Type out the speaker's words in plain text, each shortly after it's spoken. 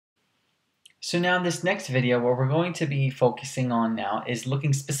So now in this next video, what we're going to be focusing on now is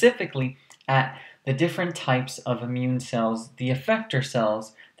looking specifically at the different types of immune cells, the effector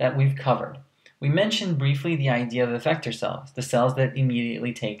cells that we've covered. We mentioned briefly the idea of effector cells, the cells that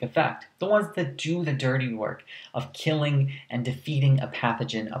immediately take effect, the ones that do the dirty work of killing and defeating a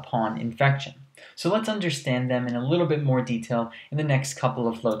pathogen upon infection. So let's understand them in a little bit more detail in the next couple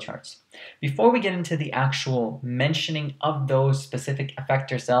of flowcharts. Before we get into the actual mentioning of those specific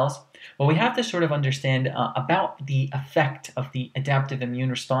effector cells, what we have to sort of understand about the effect of the adaptive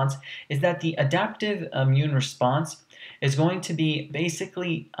immune response is that the adaptive immune response is going to be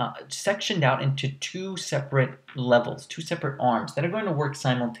basically sectioned out into two separate levels, two separate arms that are going to work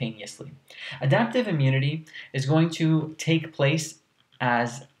simultaneously. Adaptive immunity is going to take place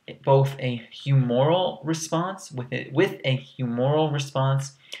as both a humoral response with a humoral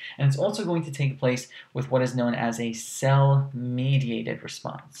response, and it's also going to take place with what is known as a cell-mediated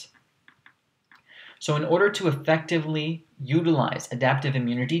response. So in order to effectively utilize adaptive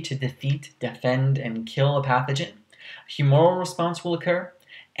immunity to defeat, defend, and kill a pathogen, a humoral response will occur,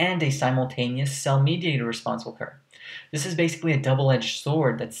 and a simultaneous cell-mediated response will occur. This is basically a double-edged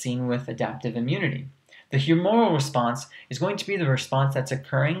sword that's seen with adaptive immunity. The humoral response is going to be the response that's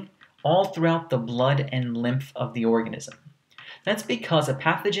occurring all throughout the blood and lymph of the organism. That's because a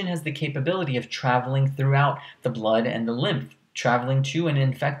pathogen has the capability of traveling throughout the blood and the lymph, traveling to and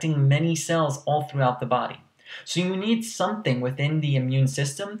infecting many cells all throughout the body. So you need something within the immune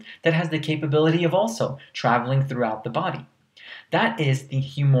system that has the capability of also traveling throughout the body. That is the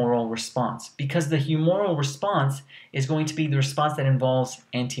humoral response, because the humoral response is going to be the response that involves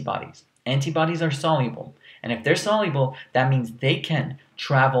antibodies. Antibodies are soluble, and if they're soluble, that means they can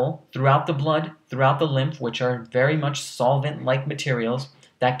travel throughout the blood, throughout the lymph, which are very much solvent-like materials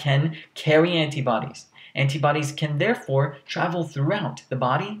that can carry antibodies. Antibodies can therefore travel throughout the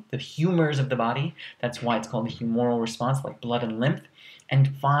body, the humors of the body, that's why it's called the humoral response, like blood and lymph,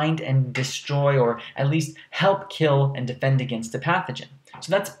 and find and destroy, or at least help kill and defend against a pathogen. So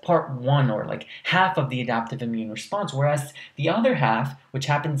that's part one, or like half of the adaptive immune response, whereas the other half, which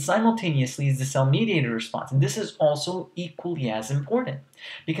happens simultaneously, is the cell-mediated response. And this is also equally as important,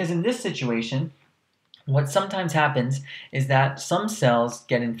 because in this situation, what sometimes happens is that some cells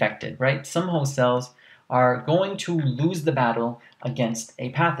get infected, right? Some host cells are going to lose the battle against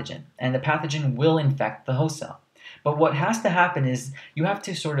a pathogen, and the pathogen will infect the host cell. But what has to happen is you have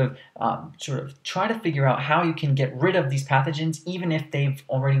to sort of try to figure out how you can get rid of these pathogens even if they've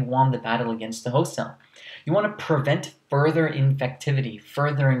already won the battle against the host cell. You want to prevent further infectivity,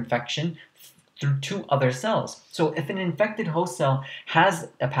 further infection through to other cells. So if an infected host cell has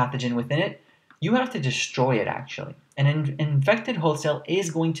a pathogen within it, you have to destroy it actually. An infected host cell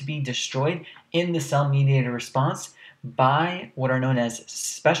is going to be destroyed in the cell-mediated response by what are known as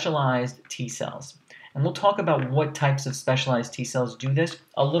specialized T cells. And we'll talk about what types of specialized T cells do this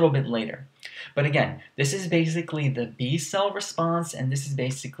a little bit later. But again, this is basically the B cell response, and this is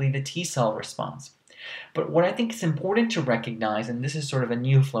basically the T cell response. But what I think is important to recognize, and this is sort of a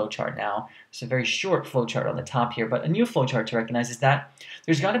new flowchart now, it's a very short flowchart on the top here, but a new flowchart to recognize is that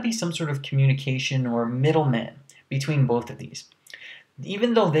there's got to be some sort of communication or middleman between both of these.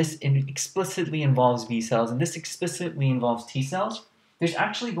 Even though this explicitly involves B cells and this explicitly involves T cells, there's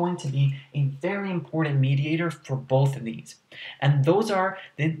actually going to be a very important mediator for both of these. And those are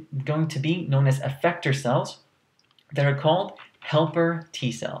going to be known as effector cells that are called helper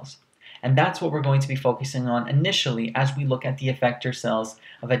T cells. And that's what we're going to be focusing on initially as we look at the effector cells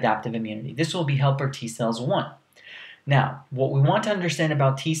of adaptive immunity. This will be helper T cells 1. Now, what we want to understand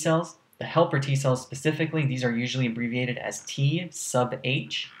about T cells, the helper T cells specifically, these are usually abbreviated as T sub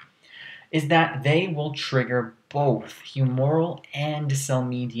H, is that they will trigger both humoral and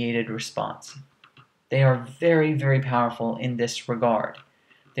cell-mediated response. They are very, very powerful in this regard.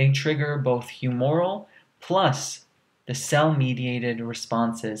 They trigger both humoral plus the cell-mediated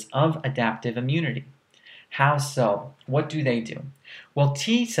responses of adaptive immunity. How so? What do they do? Well,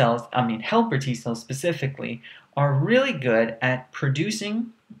 T cells, helper T cells specifically, are really good at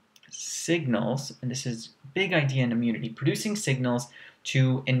producing signals, and this is a big idea in immunity, producing signals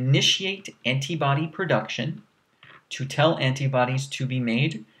to initiate antibody production, to tell antibodies to be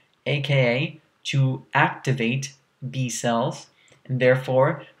made, aka to activate B cells, and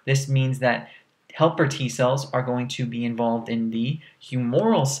therefore this means that helper T cells are going to be involved in the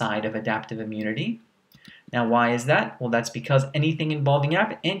humoral side of adaptive immunity. Now why is that? Well, that's because anything involving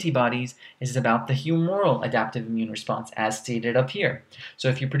antibodies is about the humoral adaptive immune response, as stated up here. So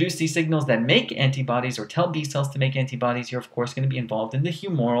if you produce these signals that make antibodies or tell B cells to make antibodies, you're of course going to be involved in the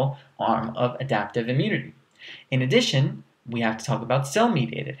humoral arm of adaptive immunity. In addition, we have to talk about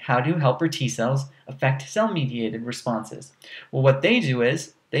cell-mediated. How do helper T cells affect cell-mediated responses? Well, what they do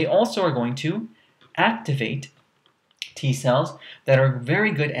is they also are going to activate T cells that are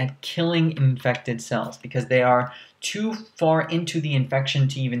very good at killing infected cells because they are too far into the infection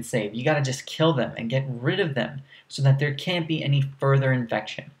to even save. You got to just kill them and get rid of them so that there can't be any further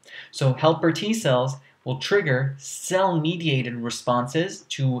infection. So helper T cells will trigger cell-mediated responses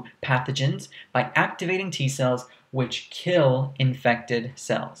to pathogens by activating T cells which kill infected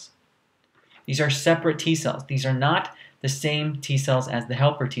cells. These are separate T cells. These are not the same T cells as the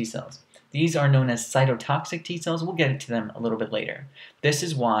helper T cells. These are known as cytotoxic T cells. We'll get to them a little bit later. This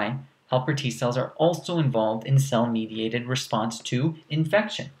is why helper T cells are also involved in cell-mediated response to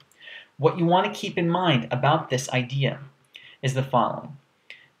infection. What you want to keep in mind about this idea is the following.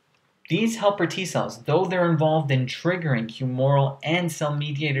 These helper T cells, though they're involved in triggering humoral and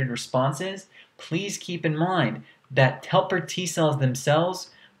cell-mediated responses, please keep in mind that helper T cells themselves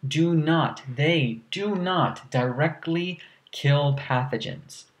do not directly kill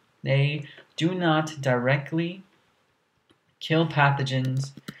pathogens. They do not directly kill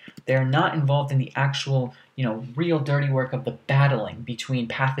pathogens. They're not involved in the actual, real dirty work of the battling between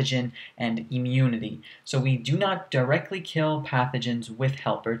pathogen and immunity. So we do not directly kill pathogens with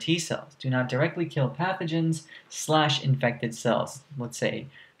helper T cells. Do not directly kill pathogens / infected cells. Let's say,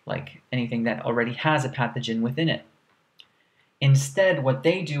 like anything that already has a pathogen within it. Instead, what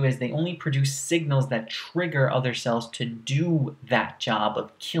they do is they only produce signals that trigger other cells to do that job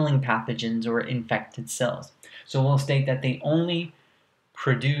of killing pathogens or infected cells. So we'll state that they only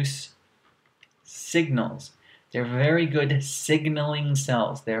produce signals. They're very good signaling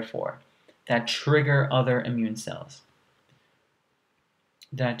cells, therefore, that trigger other immune cells.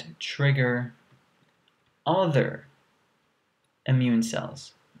 That trigger other immune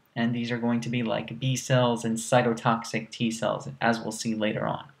cells. And these are going to be like B cells and cytotoxic T cells, as we'll see later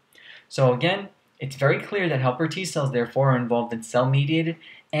on. So again, it's very clear that helper T cells, therefore, are involved in cell-mediated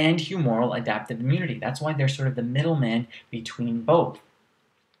and humoral adaptive immunity. That's why they're sort of the middleman between both.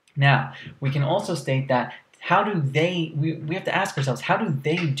 Now, we can also state that we have to ask ourselves, how do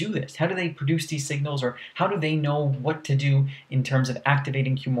they do this? How do they produce these signals, or how do they know what to do in terms of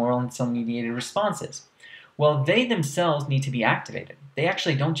activating humoral and cell-mediated responses? Well, they themselves need to be activated. They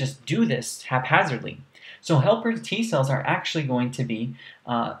actually don't just do this haphazardly. So helper T cells are actually going to be,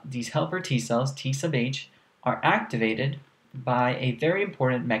 these helper T cells, T sub H, are activated by a very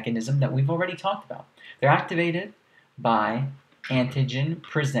important mechanism that we've already talked about. They're activated by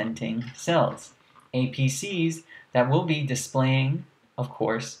antigen-presenting cells, APCs, that will be displaying, of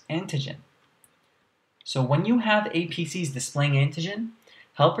course, antigen. So when you have APCs displaying antigen,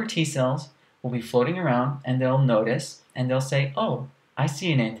 helper T cells will be floating around and they'll notice and they'll say, oh, I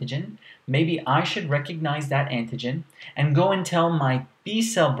see an antigen. Maybe I should recognize that antigen and go and tell my B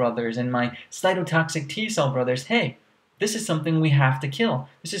cell brothers and my cytotoxic T cell brothers, hey, this is something we have to kill.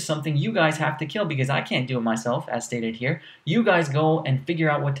 This is something you guys have to kill because I can't do it myself, as stated here. You guys go and figure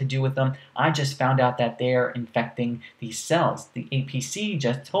out what to do with them. I just found out that they're infecting these cells. The APC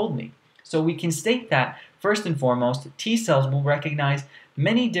just told me. So we can state that, first and foremost, T cells will recognize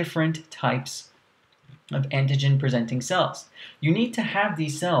many different types of antigen-presenting cells. You need to have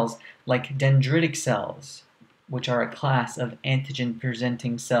these cells like dendritic cells, which are a class of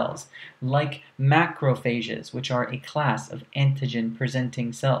antigen-presenting cells, like macrophages, which are a class of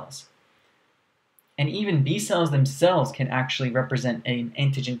antigen-presenting cells. And even B cells themselves can actually represent an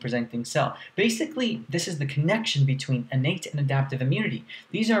antigen-presenting cell. Basically, this is the connection between innate and adaptive immunity.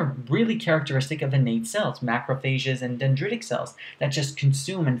 These are really characteristic of innate cells, macrophages and dendritic cells, that just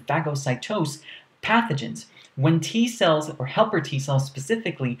consume and phagocytose pathogens. When T cells, or helper T cells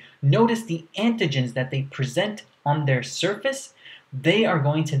specifically, notice the antigens that they present on their surface, they are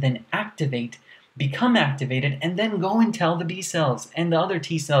going to then become activated, and then go and tell the B cells and the other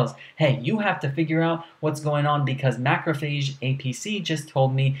T cells, hey, you have to figure out what's going on because macrophage APC just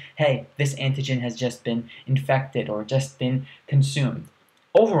told me, hey, this antigen has just been infected or just been consumed.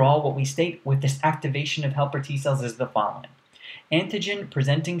 Overall, what we state with this activation of helper T cells is the following.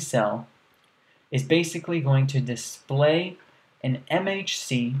 Antigen-presenting cell is basically going to display an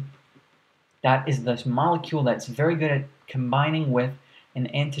MHC, that is the molecule that's very good at combining with an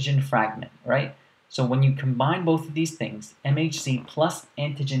antigen fragment, right? So when you combine both of these things, MHC plus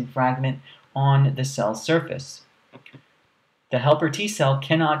antigen fragment on the cell surface, the helper T cell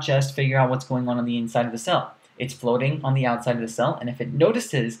cannot just figure out what's going on the inside of the cell. It's floating on the outside of the cell, and if it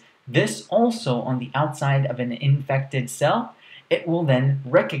notices this also on the outside of an infected cell, it will then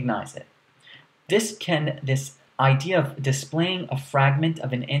recognize it. This idea of displaying a fragment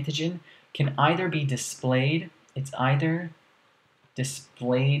of an antigen can either be displayed It's either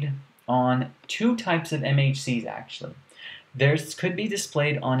displayed on two types of MHCs actually. Theirs could be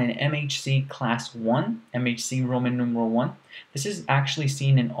displayed on an MHC class 1, MHC Roman numeral 1. This is actually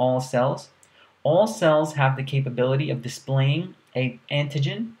seen in all cells. All cells have the capability of displaying an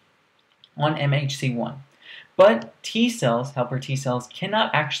antigen on MHC1. But T cells, helper T cells, cannot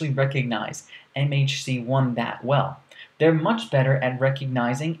actually recognize MHC1 that well. They're much better at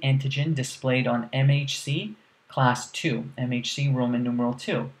recognizing antigen displayed on MHC class 2, MHC Roman numeral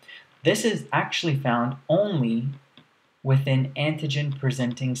 2. This is actually found only within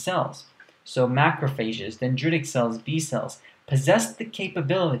antigen-presenting cells. So macrophages, dendritic cells, B cells, possess the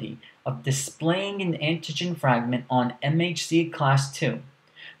capability of displaying an antigen fragment on MHC class 2.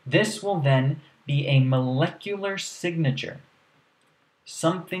 This will then be a molecular signature,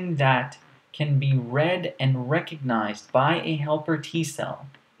 something that can be read and recognized by a helper T cell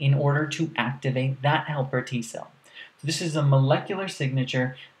in order to activate that helper T cell. So this is a molecular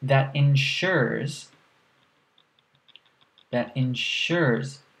signature that ensures the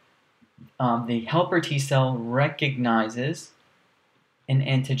helper T cell recognizes an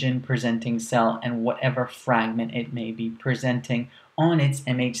antigen-presenting cell and whatever fragment it may be presenting on its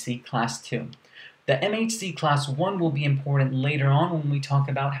MHC class 2. The MHC class 1 will be important later on when we talk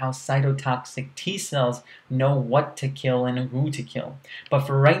about how cytotoxic T cells know what to kill and who to kill. But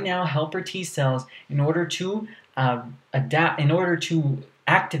for right now, helper T cells, in order to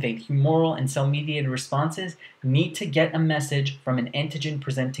activate humoral and cell-mediated responses, need to get a message from an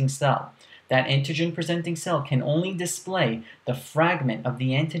antigen-presenting cell. That antigen-presenting cell can only display the fragment of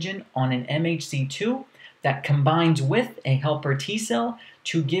the antigen on an MHC2 that combines with a helper T cell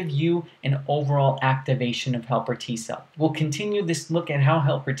to give you an overall activation of helper T cell. We'll continue this look at how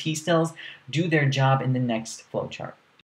helper T cells do their job in the next flowchart.